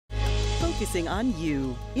focusing on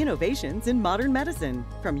you. Innovations in modern medicine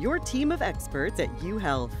from your team of experts at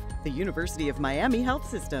UHealth, the University of Miami Health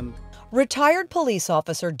System. Retired police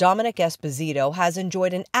officer Dominick Esposito has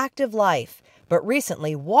enjoyed an active life, but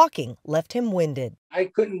recently walking left him winded. I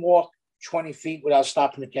couldn't walk 20 feet without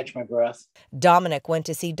stopping to catch my breath. Dominick went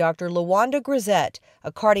to see Dr. Luanda Grazette,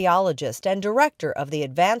 a cardiologist and director of the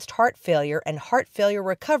Advanced Heart Failure and Heart Failure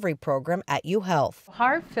Recovery Program at UHealth.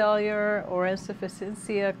 Heart failure or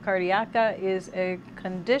insufficiency cardiaca is a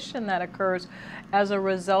condition that occurs as a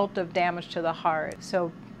result of damage to the heart.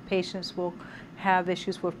 So patients will have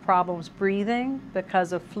issues with problems breathing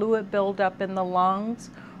because of fluid buildup in the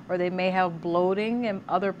lungs, or they may have bloating in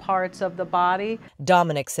other parts of the body.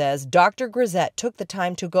 Dominick says Dr. Grazette took the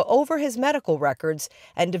time to go over his medical records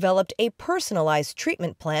and developed a personalized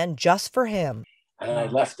treatment plan just for him. And I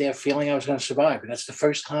left there feeling I was going to survive. And that's the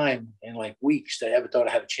first time in like weeks that I ever thought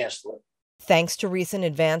I had a chance to live. Thanks to recent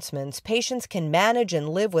advancements, patients can manage and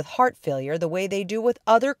live with heart failure the way they do with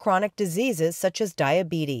other chronic diseases such as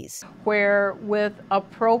diabetes. Where with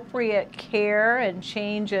appropriate care and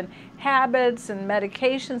change in habits and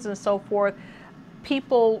medications and so forth,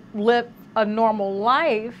 people live a normal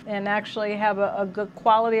life and actually have a good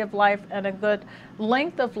quality of life and a good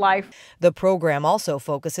length of life. The program also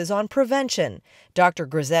focuses on prevention. Dr.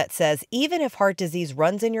 Grazette says even if heart disease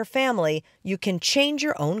runs in your family, you can change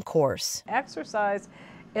your own course. Exercise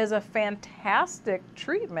is a fantastic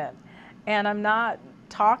treatment, and I'm not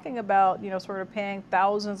talking about, sort of paying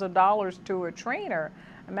thousands of dollars to a trainer.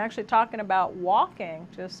 I'm actually talking about walking,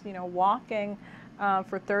 just, walking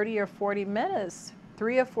for 30 or 40 minutes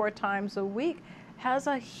 3 or 4 times a week has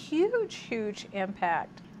a huge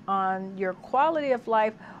impact on your quality of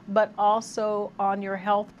life, but also on your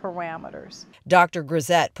health parameters. Dr.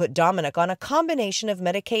 Grazette put Dominick on a combination of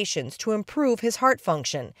medications to improve his heart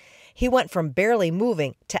function. He went from barely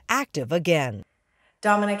moving to active again.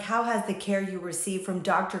 Dominick, how has the care you received from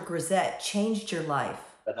Dr. Grazette changed your life?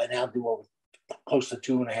 But I now do close to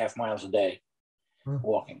 2.5 miles a day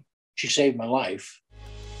walking. She saved my life.